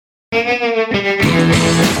Hi,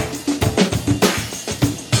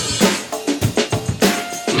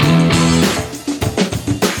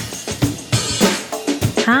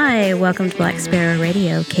 welcome to Black Sparrow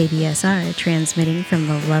Radio, KBSR, transmitting from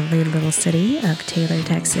the lovely little city of Taylor,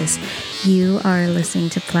 Texas. You are listening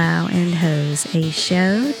to Plow and Hose, a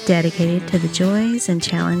show dedicated to the joys and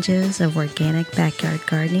challenges of organic backyard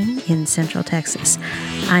gardening in Central Texas.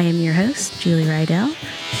 I am your host, Julie Rydell.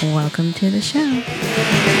 Welcome to the show.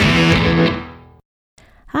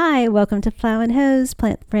 Hi, welcome to Plow and Hose,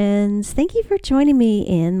 plant friends. Thank you for joining me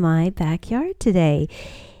in my backyard today.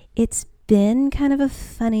 It's been kind of a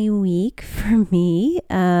funny week for me,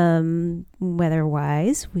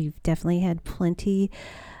 weather-wise. We've definitely had plenty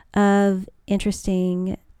of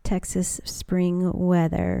interesting Texas spring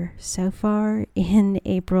weather. So far in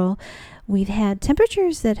April, we've had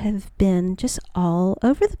temperatures that have been just all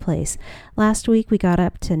over the place. Last week, we got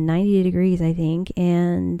up to 90 degrees, I think,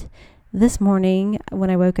 and this morning, when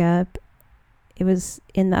I woke up, it was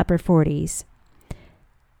in the upper 40s.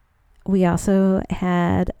 We also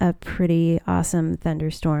had a pretty awesome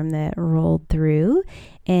thunderstorm that rolled through,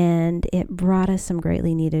 and it brought us some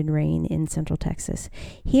greatly needed rain in Central Texas.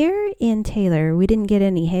 Here in Taylor, we didn't get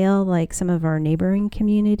any hail like some of our neighboring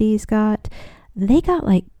communities got. They got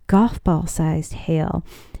like golf ball sized hail.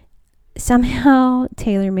 Somehow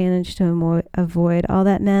Taylor managed to avoid all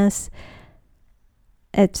that mess.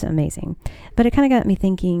 It's amazing. But it kind of got me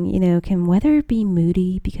thinking, can weather be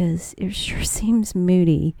moody? Because it sure seems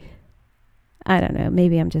moody. I don't know.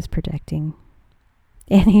 Maybe I'm just projecting.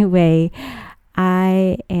 Anyway,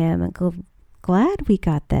 I am glad we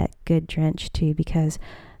got that good drench too, because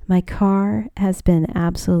my car has been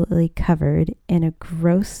absolutely covered in a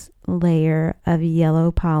gross layer of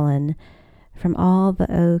yellow pollen from all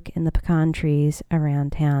the oak and the pecan trees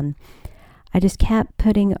around town. I just kept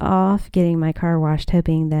putting off getting my car washed,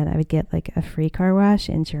 hoping that I would get like a free car wash.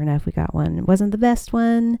 And sure enough, we got one. It wasn't the best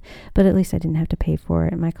one, but at least I didn't have to pay for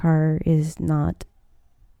it. My car is not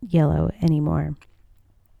yellow anymore.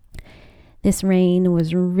 This rain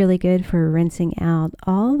was really good for rinsing out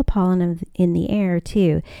all the pollen in the air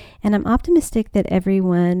too. And I'm optimistic that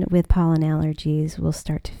everyone with pollen allergies will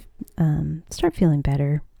start feeling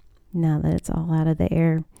better now that it's all out of the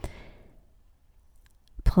air.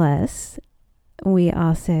 Plus, we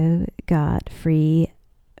also got free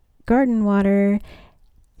garden water.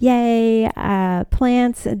 Yay!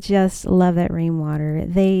 Plants just love that rainwater.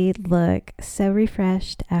 They look so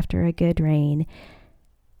refreshed after a good rain.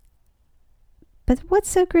 But what's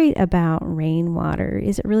so great about rainwater?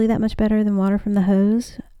 Is it really that much better than water from the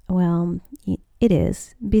hose? Well, it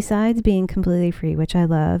is. Besides being completely free, which I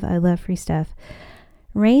love free stuff.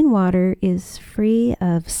 Rainwater is free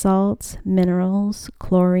of salts, minerals,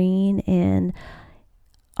 chlorine, and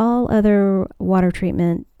all other water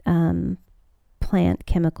treatment plant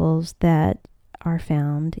chemicals that are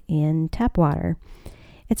found in tap water.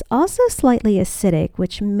 It's also slightly acidic,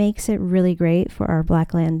 which makes it really great for our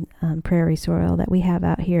blackland prairie soil that we have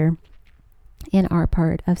out here in our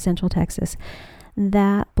part of Central Texas.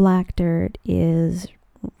 That black dirt is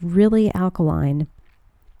really alkaline.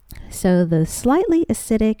 So the slightly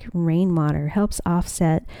acidic rainwater helps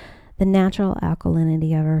offset the natural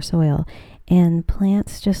alkalinity of our soil. And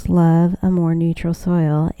plants just love a more neutral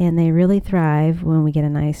soil, and they really thrive when we get a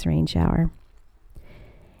nice rain shower.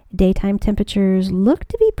 Daytime temperatures look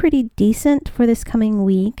to be pretty decent for this coming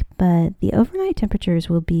week, but the overnight temperatures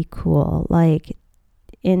will be cool, like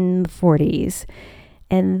in the 40s.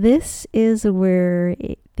 And this is where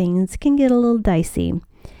things can get a little dicey.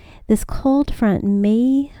 This cold front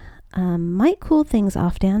might cool things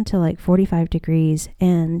off down to like 45 degrees.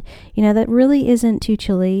 And, that really isn't too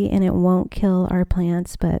chilly and it won't kill our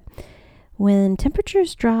plants. But when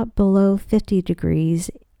temperatures drop below 50 degrees,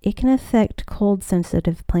 it can affect cold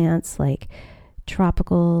sensitive plants like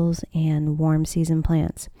tropicals and warm season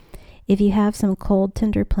plants. If you have some cold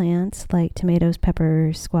tender plants like tomatoes,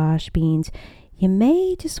 peppers, squash, beans, you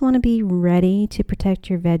may just want to be ready to protect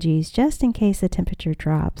your veggies just in case the temperature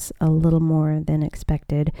drops a little more than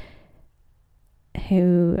expected.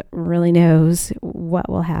 Who really knows what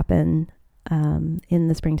will happen in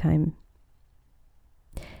the springtime?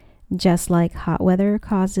 Just like hot weather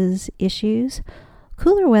causes issues,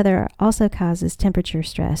 cooler weather also causes temperature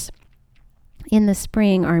stress. In the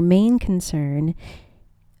spring, our main concern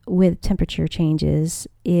with temperature changes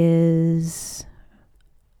is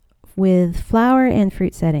with flower and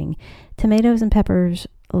fruit setting. Tomatoes and peppers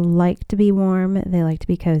like to be warm. They like to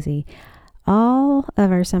be cozy. All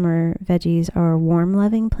of our summer veggies are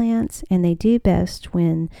warm-loving plants, and they do best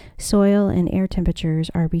when soil and air temperatures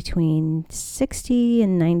are between 60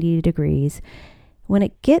 and 90 degrees. When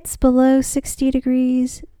it gets below 60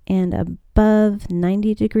 degrees and above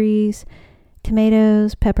 90 degrees,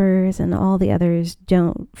 tomatoes, peppers, and all the others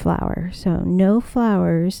don't flower. So no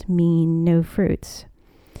flowers mean no fruits.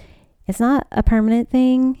 It's not a permanent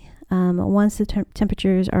thing. Once the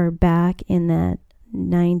temperatures are back in that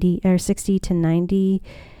 90 or 60 to 90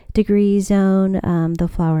 degree zone, they'll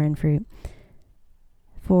flower and fruit.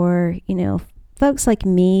 For, folks like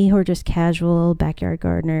me who are just casual backyard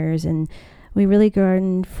gardeners, and we really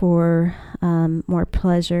garden for more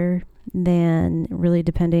pleasure than really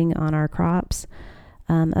depending on our crops,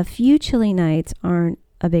 a few chilly nights aren't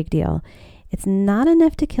a big deal. It's not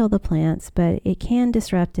enough to kill the plants, but it can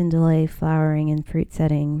disrupt and delay flowering and fruit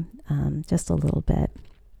setting just a little bit.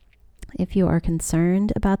 If you are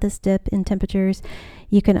concerned about this dip in temperatures,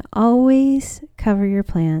 you can always cover your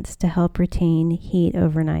plants to help retain heat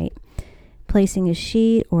overnight. Placing a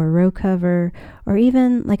sheet or row cover, or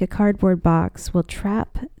even like a cardboard box, will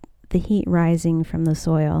trap the heat rising from the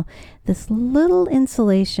soil. This little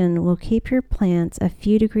insulation will keep your plants a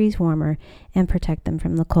few degrees warmer and protect them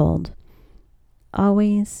from the cold.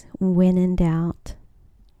 Always, when in doubt,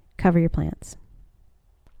 cover your plants.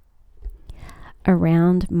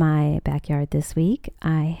 Around my backyard this week,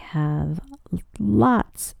 I have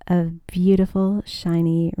lots of beautiful,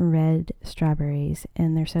 shiny red strawberries,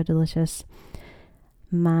 and they're so delicious.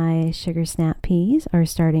 My sugar snap peas are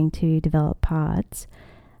starting to develop pods.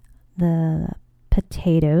 The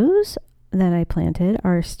potatoes that I planted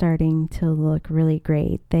are starting to look really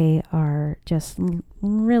great. They are just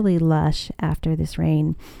really lush after this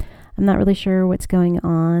rain. I'm not really sure what's going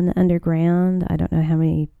on underground. I don't know how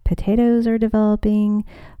many potatoes are developing.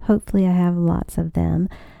 Hopefully I have lots of them,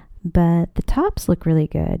 but the tops look really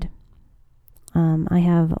good. I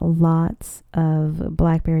have lots of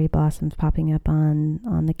blackberry blossoms popping up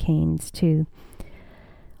on the canes too.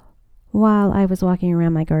 While I was walking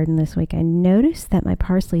around my garden this week, I noticed that my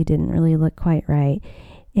parsley didn't really look quite right.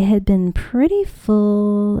 It had been pretty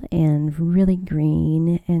full and really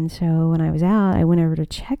green, and so when I was out, I went over to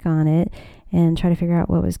check on it and try to figure out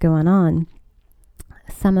what was going on.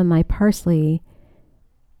 Some of my parsley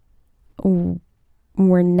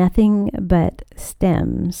were nothing but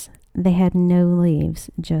stems. They had no leaves,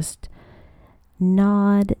 just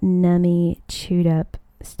gnawed, nummy, chewed up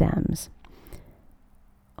stems.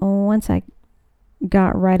 Once I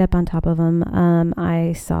got right up on top of them,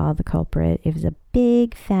 I saw the culprit. It was a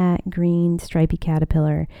big, fat, green, stripy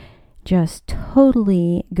caterpillar just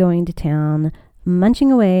totally going to town, munching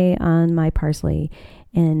away on my parsley,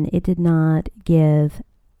 and it did not give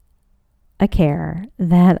a care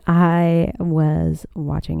that I was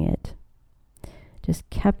watching it. Just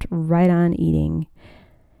kept right on eating.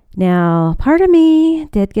 Now, part of me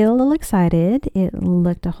did get a little excited. It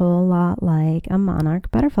looked a whole lot like a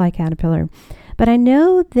monarch butterfly caterpillar. But I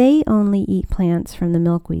know they only eat plants from the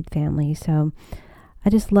milkweed family, so I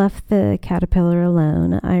just left the caterpillar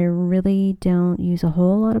alone. I really don't use a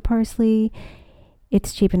whole lot of parsley.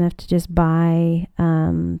 It's cheap enough to just buy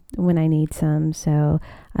when I need some, so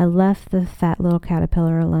I left the fat little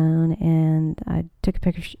caterpillar alone, and I took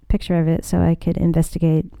a picture of it so I could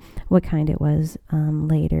investigate what kind it was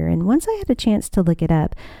later. And once I had a chance to look it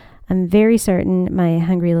up, I'm very certain my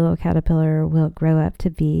hungry little caterpillar will grow up to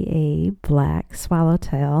be a black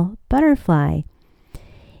swallowtail butterfly.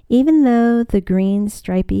 Even though the green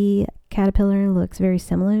stripy caterpillar looks very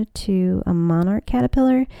similar to a monarch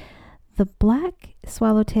caterpillar, the black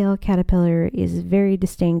swallowtail caterpillar is very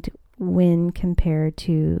distinct when compared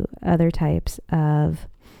to other types of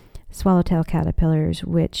swallowtail caterpillars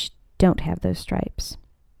which don't have those stripes.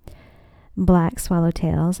 Black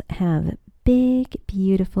swallowtails have big,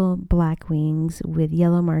 beautiful black wings with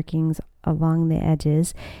yellow markings along the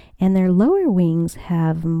edges, and their lower wings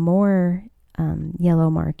have more yellow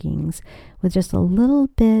markings with just a little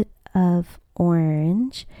bit of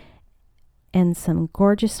orange and some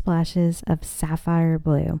gorgeous splashes of sapphire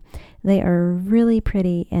blue. They are really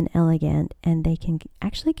pretty and elegant, and they can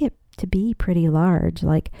actually get to be pretty large,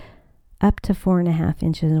 like up to 4.5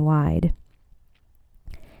 inches wide.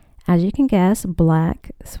 As you can guess,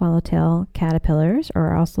 black swallowtail caterpillars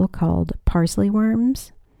are also called parsley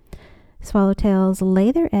worms. Swallowtails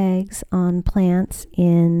lay their eggs on plants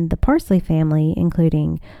in the parsley family,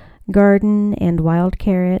 including garden and wild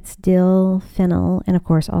carrots, dill, fennel, and of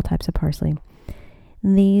course all types of parsley.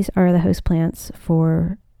 These are the host plants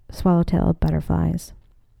for swallowtail butterflies.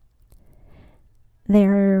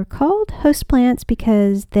 They're called host plants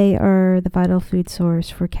because they are the vital food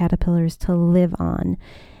source for caterpillars to live on.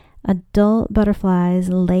 Adult butterflies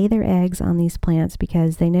lay their eggs on these plants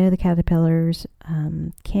because they know the caterpillars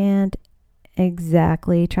can't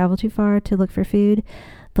exactly travel too far to look for food,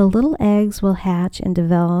 the little eggs will hatch and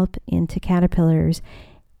develop into caterpillars,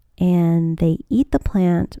 and they eat the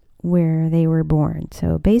plant where they were born.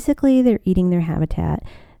 So basically, they're eating their habitat.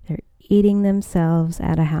 They're eating themselves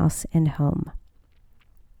at a house and home.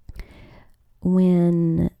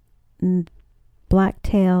 When black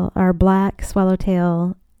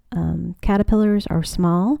swallowtail caterpillars are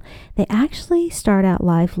small, they actually start out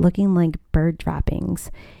life looking like bird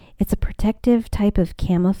droppings. It's a protective type of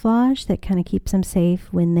camouflage that kind of keeps them safe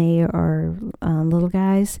when they are little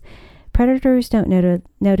guys. Predators don't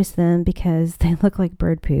notice them because they look like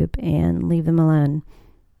bird poop and leave them alone.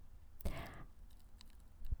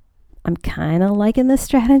 I'm kind of liking this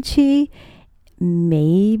strategy.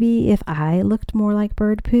 Maybe if I looked more like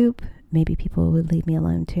bird poop, maybe people would leave me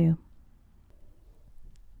alone too.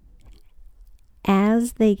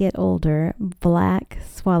 As they get older, black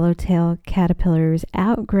swallowtail caterpillars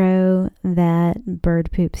outgrow that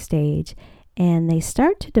bird poop stage, and they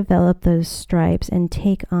start to develop those stripes and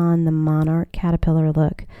take on the monarch caterpillar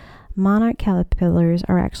look. Monarch caterpillars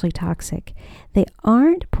are actually toxic. They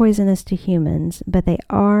aren't poisonous to humans, but they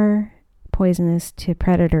are poisonous to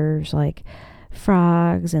predators like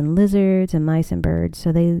frogs and lizards and mice and birds.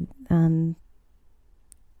 So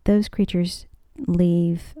those creatures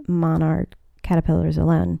leave monarch caterpillars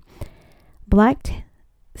alone. Black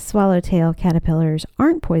swallowtail caterpillars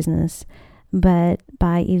aren't poisonous, but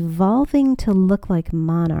by evolving to look like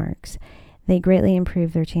monarchs, they greatly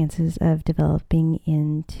improve their chances of developing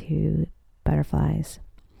into butterflies.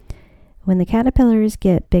 When the caterpillars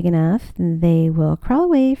get big enough, they will crawl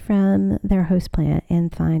away from their host plant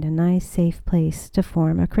and find a nice, safe place to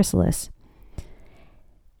form a chrysalis.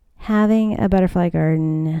 Having a butterfly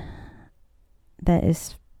garden that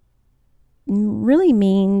is really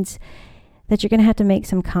means that you're going to have to make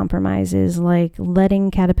some compromises, like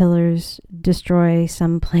letting caterpillars destroy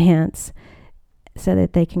some plants so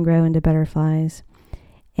that they can grow into butterflies.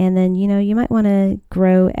 And then, you might want to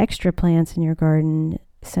grow extra plants in your garden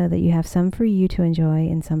so that you have some for you to enjoy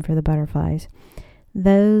and some for the butterflies.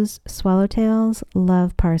 Those swallowtails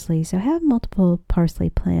love parsley, so have multiple parsley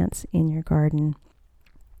plants in your garden.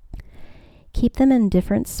 Keep them in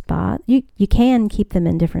different spots. You can keep them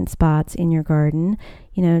in different spots in your garden.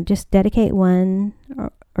 Just dedicate one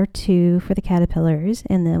or two for the caterpillars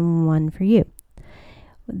and then one for you.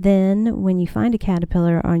 Then when you find a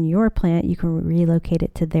caterpillar on your plant, you can relocate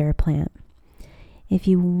it to their plant. If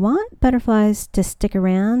you want butterflies to stick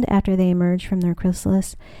around after they emerge from their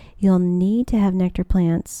chrysalis, you'll need to have nectar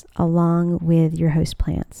plants along with your host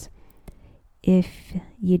plants. If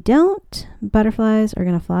you don't, butterflies are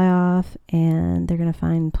going to fly off and they're going to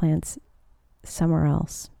find plants somewhere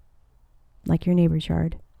else, like your neighbor's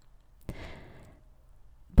yard.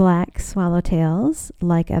 Black swallowtails,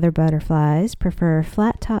 like other butterflies, prefer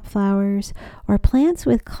flat top flowers or plants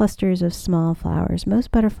with clusters of small flowers.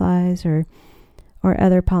 Most butterflies or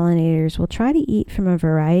other pollinators will try to eat from a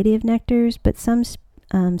variety of nectars, but some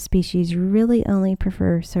species really only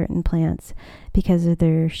prefer certain plants because of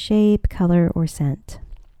their shape, color, or scent.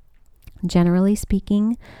 Generally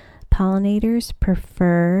speaking, pollinators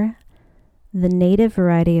prefer the native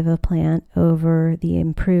variety of a plant over the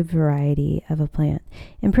improved variety of a plant.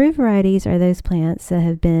 Improved varieties are those plants that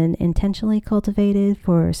have been intentionally cultivated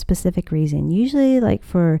for a specific reason, usually like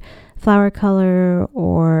for flower color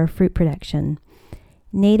or fruit production.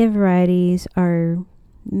 Native varieties are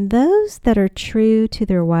those that are true to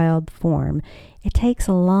their wild form. It takes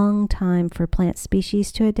a long time for plant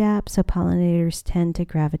species to adapt, so pollinators tend to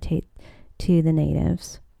gravitate to the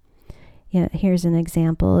natives. Here's an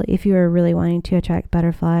example. If you are really wanting to attract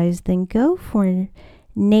butterflies, then go for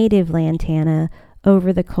native lantana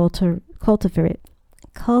over the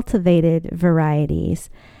cultivated varieties.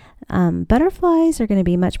 Butterflies are going to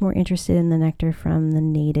be much more interested in the nectar from the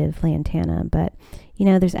native lantana, but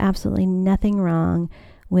there's absolutely nothing wrong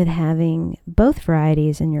with having both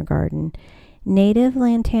varieties in your garden. Native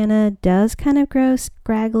lantana does kind of grow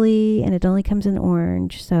scraggly and it only comes in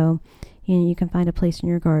orange, so you can find a place in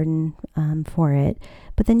your garden for it.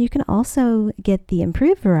 But then you can also get the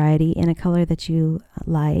improved variety in a color that you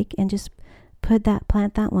like and just plant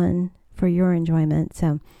that one for your enjoyment.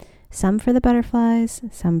 So some for the butterflies,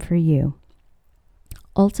 some for you.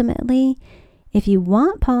 Ultimately, if you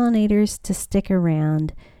want pollinators to stick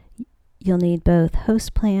around, you'll need both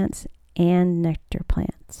host plants and nectar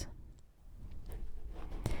plants.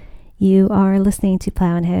 You are listening to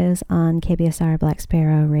Plow and Hose on KBSR Black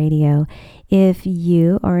Sparrow Radio. If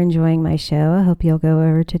you are enjoying my show, I hope you'll go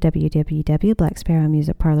over to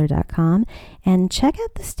www.blacksparrowmusicparlor.com and check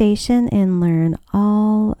out the station and learn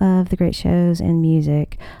all of the great shows and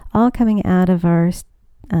music, all coming out of our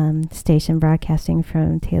station broadcasting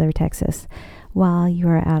from Taylor, Texas. While you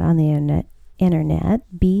are out on the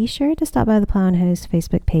internet, be sure to stop by the Plow and Hose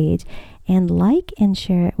Facebook page and like and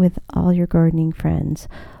share it with all your gardening friends.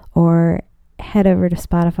 Or head over to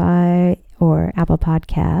Spotify or Apple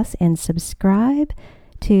Podcasts and subscribe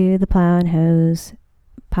to the Plow and Hose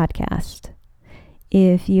podcast.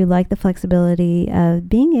 If you like the flexibility of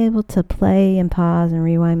being able to play and pause and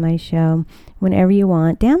rewind my show whenever you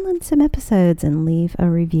want, download some episodes and leave a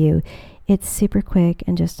review. It's super quick,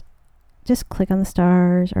 and just click on the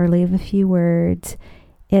stars or leave a few words.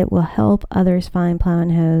 It will help others find Plow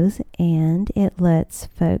and Hose, and it lets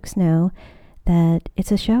folks know that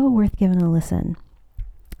it's a show worth giving a listen.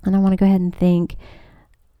 And I want to go ahead and thank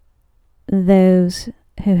those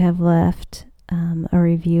who have left a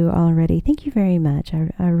review already. Thank you very much.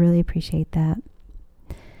 I really appreciate that.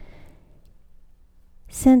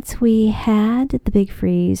 Since we had the big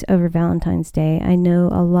freeze over Valentine's Day, I know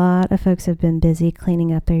a lot of folks have been busy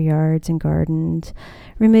cleaning up their yards and gardens,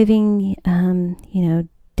 removing,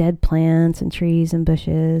 dead plants and trees and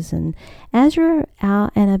bushes. And as you're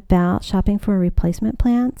out and about shopping for replacement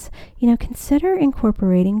plants, consider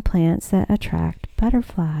incorporating plants that attract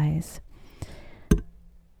butterflies.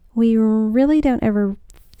 We really don't ever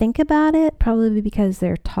think about it, probably because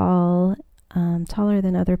they're taller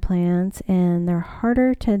than other plants, and they're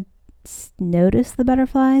harder to notice the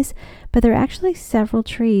butterflies, but there are actually several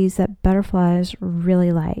trees that butterflies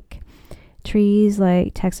really like. Trees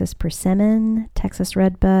like Texas persimmon, Texas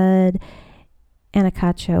redbud,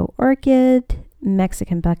 Anacacho orchid,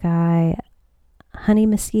 Mexican buckeye, honey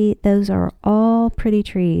mesquite, those are all pretty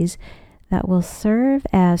trees that will serve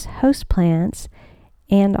as host plants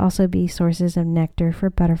and also be sources of nectar for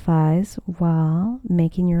butterflies while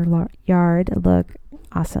making your yard look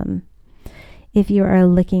awesome. If you are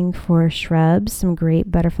looking for shrubs, some great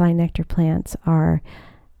butterfly nectar plants are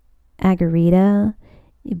agarita,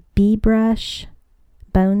 bee brush,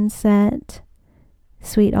 boneset,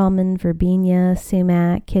 sweet almond verbena,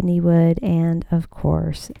 sumac, kidneywood, and of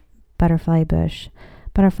course, butterfly bush.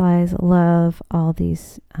 Butterflies love all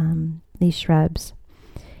these shrubs.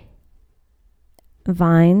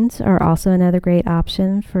 Vines are also another great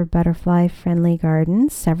option for butterfly-friendly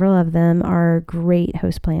gardens. Several of them are great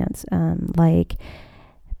host plants, like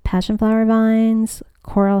passionflower vines,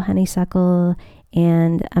 coral honeysuckle,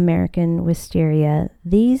 and American wisteria.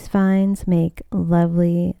 These vines make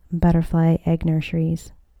lovely butterfly egg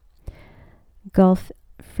nurseries. Gulf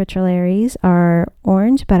fritillaries are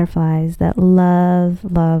orange butterflies that love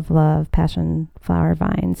passion flower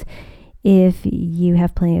vines. If you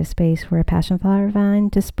have plenty of space for a passion flower vine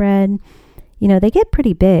to spread, they get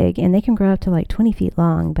pretty big and they can grow up to like 20 feet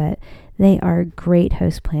long, but they are great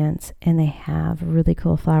host plants and they have really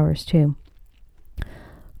cool flowers too.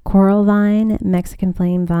 Coral vine, Mexican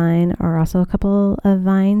flame vine are also a couple of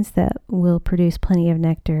vines that will produce plenty of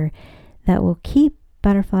nectar that will keep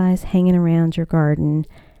butterflies hanging around your garden.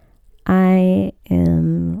 I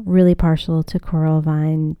am really partial to coral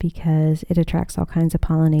vine because it attracts all kinds of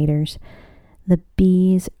pollinators. The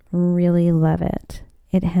bees really love it.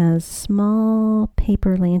 It has small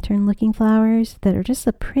paper lantern looking flowers that are just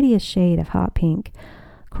the prettiest shade of hot pink.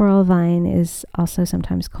 Coral vine is also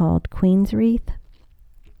sometimes called queen's wreath.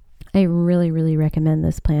 I really, really recommend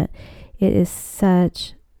this plant. It is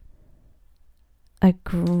such a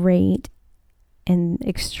great and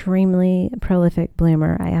extremely prolific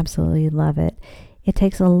bloomer. I absolutely love it. It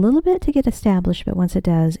takes a little bit to get established, but once it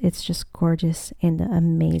does, it's just gorgeous and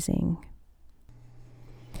amazing.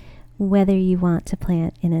 Whether you want to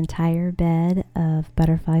plant an entire bed of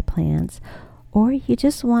butterfly plants, or you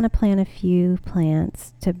just want to plant a few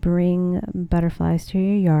plants to bring butterflies to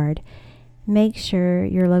your yard, make sure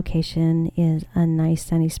your location is a nice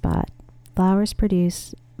sunny spot. Flowers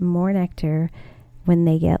produce more nectar when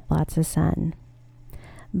they get lots of sun.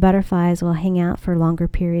 Butterflies will hang out for longer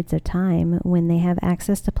periods of time when they have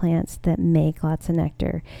access to plants that make lots of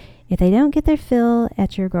nectar. If they don't get their fill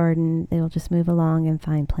at your garden, they will just move along and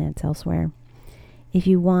find plants elsewhere. If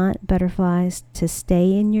you want butterflies to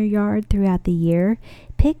stay in your yard throughout the year,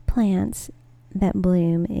 pick plants that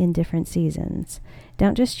bloom in different seasons.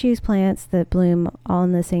 Don't just choose plants that bloom all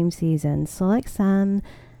in the same season. Select some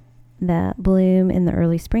that bloom in the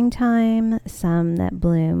early springtime, some that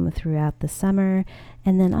bloom throughout the summer,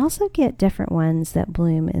 and then also get different ones that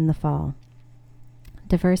bloom in the fall.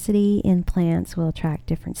 Diversity in plants will attract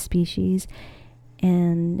different species,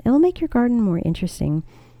 and it will make your garden more interesting.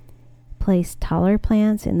 Place taller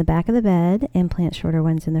plants in the back of the bed and plant shorter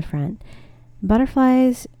ones in the front.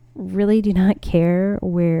 Butterflies really do not care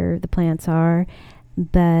where the plants are,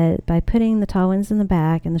 but by putting the tall ones in the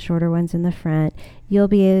back and the shorter ones in the front, you'll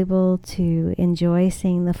be able to enjoy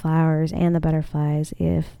seeing the flowers and the butterflies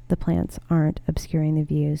if the plants aren't obscuring the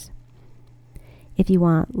views. If you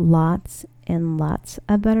want lots and lots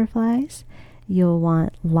of butterflies, you'll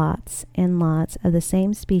want lots and lots of the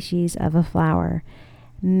same species of a flower.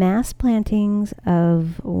 Mass plantings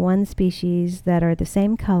of one species that are the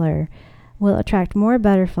same color will attract more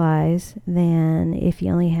butterflies than if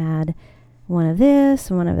you only had one of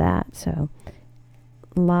this, one of that. So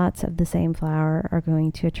lots of the same flower are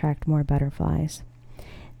going to attract more butterflies.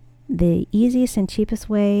 The easiest and cheapest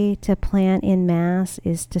way to plant in mass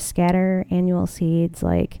is to scatter annual seeds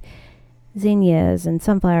like zinnias and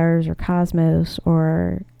sunflowers or cosmos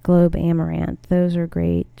or globe amaranth. Those are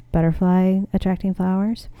great butterfly attracting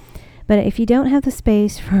flowers. But if you don't have the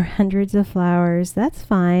space for hundreds of flowers, that's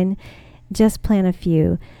fine. Just plant a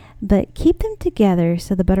few. But keep them together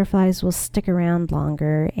so the butterflies will stick around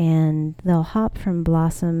longer and they'll hop from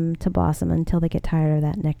blossom to blossom until they get tired of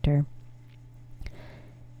that nectar.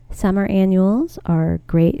 Summer annuals are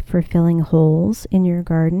great for filling holes in your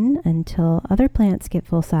garden until other plants get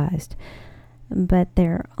full-sized. But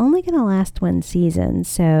they're only going to last one season,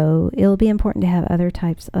 so it'll be important to have other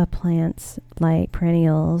types of plants like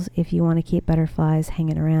perennials if you want to keep butterflies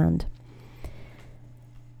hanging around.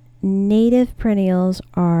 Native perennials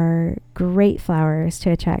are great flowers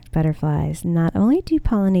to attract butterflies. Not only do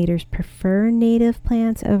pollinators prefer native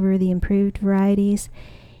plants over the improved varieties,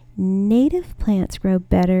 native plants grow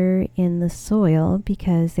better in the soil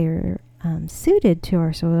because they're suited to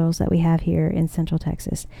our soils that we have here in Central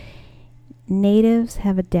Texas. Natives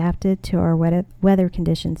have adapted to our weather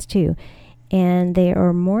conditions too, and they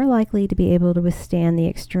are more likely to be able to withstand the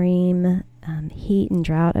extreme heat and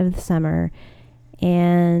drought of the summer,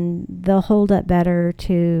 and they'll hold up better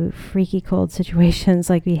to freaky cold situations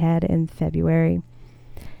like we had in February.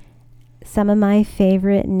 Some of my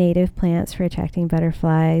favorite native plants for attracting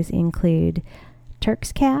butterflies include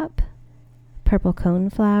Turk's cap, purple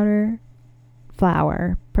coneflower,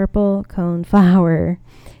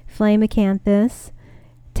 flame acanthus,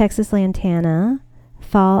 Texas lantana,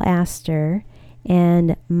 fall aster,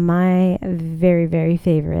 and my very, very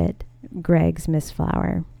favorite, Greg's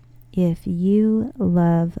mistflower. If you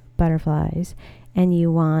love butterflies and you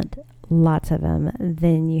want lots of them,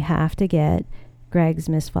 then you have to get Greg's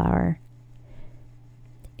mistflower.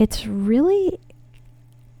 It's really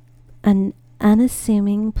an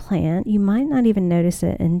unassuming plant. You might not even notice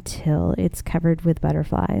it until it's covered with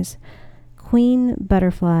butterflies. Queen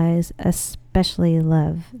butterflies especially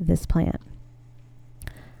love this plant.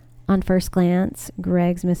 On first glance,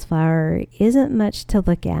 Greg's mistflower isn't much to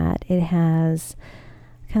look at. It has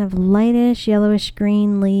kind of lightish yellowish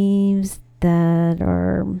green leaves that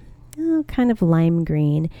are kind of lime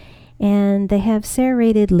green, and they have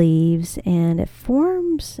serrated leaves, and it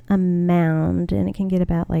forms a mound, and it can get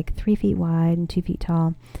about like 3 feet wide and 2 feet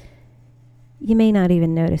tall. You may not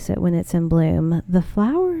even notice it when it's in bloom. The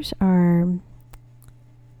flowers are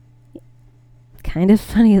kind of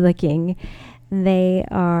funny looking. They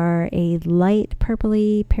are a light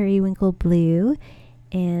purpley periwinkle blue,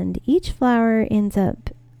 and each flower ends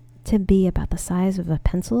up to be about the size of a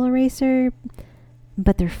pencil eraser,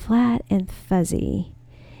 but they're flat and fuzzy.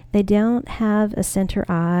 They don't have a center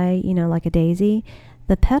eye, like a daisy.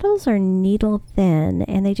 The petals are needle thin,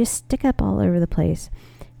 and they just stick up all over the place.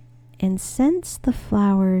 And since the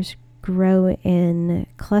flowers grow in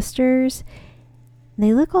clusters,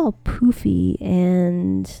 they look all poofy,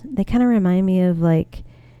 and they kind of remind me of like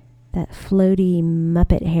that floaty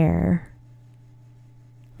Muppet hair,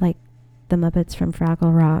 like the Muppets from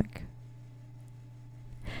Fraggle Rock.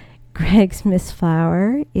 Greg's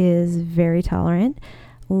mistflower is very tolerant.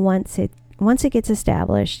 Once it gets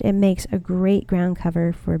established, it makes a great ground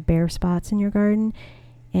cover for bare spots in your garden,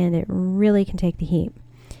 and it really can take the heat.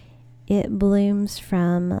 It blooms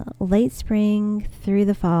from late spring through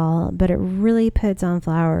the fall, but it really puts on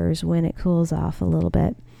flowers when it cools off a little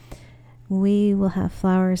bit. We will have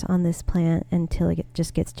flowers on this plant until it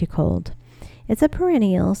just gets too cold. It's a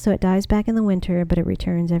perennial, so it dies back in the winter, but it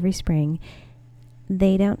returns every spring.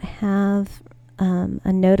 They don't have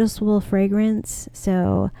a noticeable fragrance,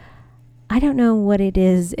 so I don't know what it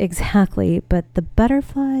is exactly, but the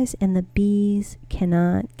butterflies and the bees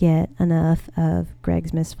cannot get enough of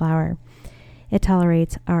Greg's mistflower. It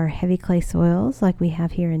tolerates our heavy clay soils like we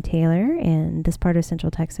have here in Taylor and this part of Central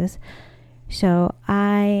Texas. So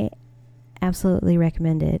I absolutely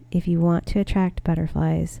recommend it. If you want to attract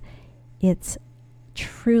butterflies, it's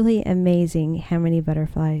truly amazing how many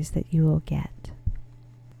butterflies that you will get.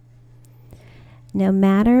 No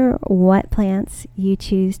matter what plants you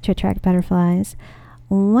choose to attract butterflies,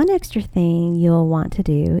 one extra thing you'll want to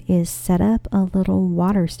do is set up a little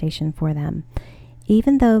water station for them.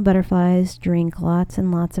 Even though butterflies drink lots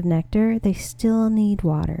and lots of nectar, they still need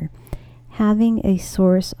water. Having a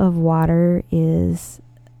source of water is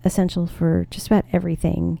essential for just about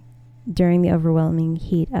everything during the overwhelming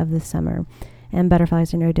heat of the summer, and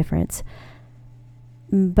butterflies are no different.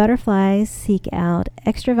 Butterflies seek out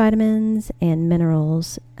extra vitamins and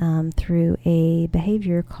minerals through a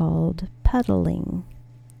behavior called puddling.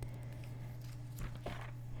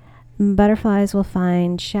 Butterflies will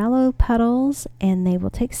find shallow puddles and they will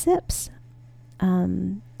take sips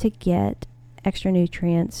to get extra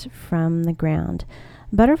nutrients from the ground.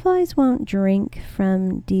 Butterflies won't drink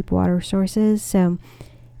from deep water sources, so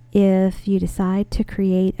if you decide to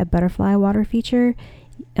create a butterfly water feature,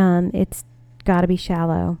 it's got to be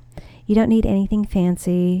shallow. You don't need anything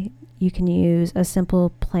fancy. You can use a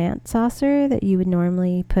simple plant saucer that you would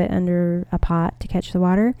normally put under a pot to catch the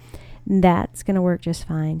water. That's going to work just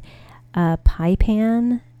fine. A pie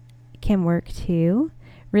pan can work too.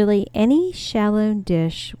 Really, any shallow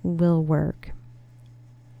dish will work.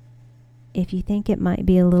 If you think it might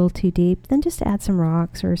be a little too deep, then just add some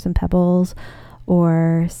rocks or some pebbles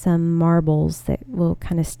or some marbles that will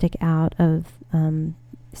kind of stick out of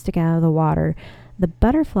the water. The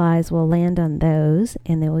butterflies will land on those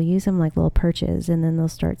and they will use them like little perches, and then they'll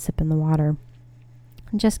start sipping the water.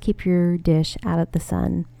 Just keep your dish out of the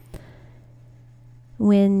sun.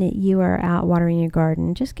 When you are out watering your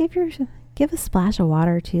garden, just give a splash of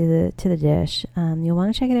water to the dish. You'll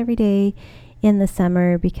want to check it every day in the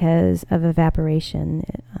summer because of evaporation.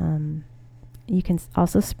 You can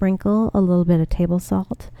also sprinkle a little bit of table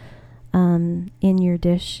salt in your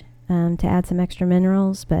dish to add some extra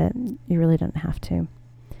minerals, but you really don't have to.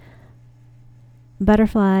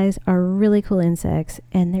 Butterflies are really cool insects,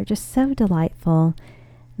 and they're just so delightful.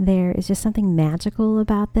 There is just something magical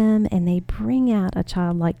about them, and they bring out a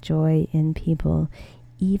childlike joy in people,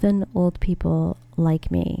 even old people like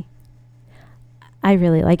me. I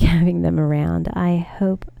really like having them around. I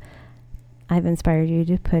hope I've inspired you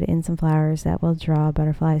to put in some flowers that will draw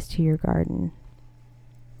butterflies to your garden.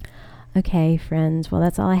 Okay, friends, well,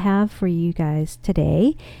 that's all I have for you guys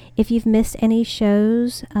today. If you've missed any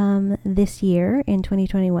shows this year in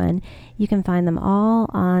 2021, you can find them all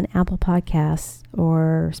on Apple Podcasts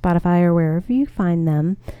or Spotify or wherever you find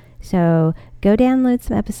them. So go download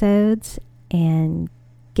some episodes and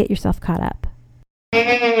get yourself caught up.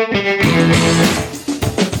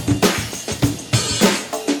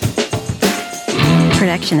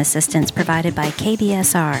 Production assistance provided by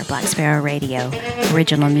KBSR Black Sparrow Radio.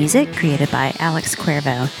 Original music created by Alex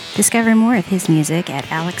Cuervo. Discover more of his music at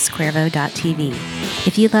alexcuervo.tv.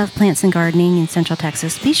 If you love plants and gardening in Central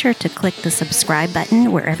Texas, be sure to click the subscribe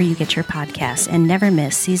button wherever you get your podcasts and never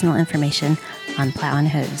miss seasonal information on Plow and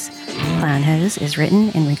Hose. Plow and Hose is written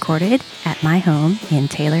and recorded at my home in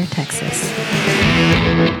Taylor, Texas.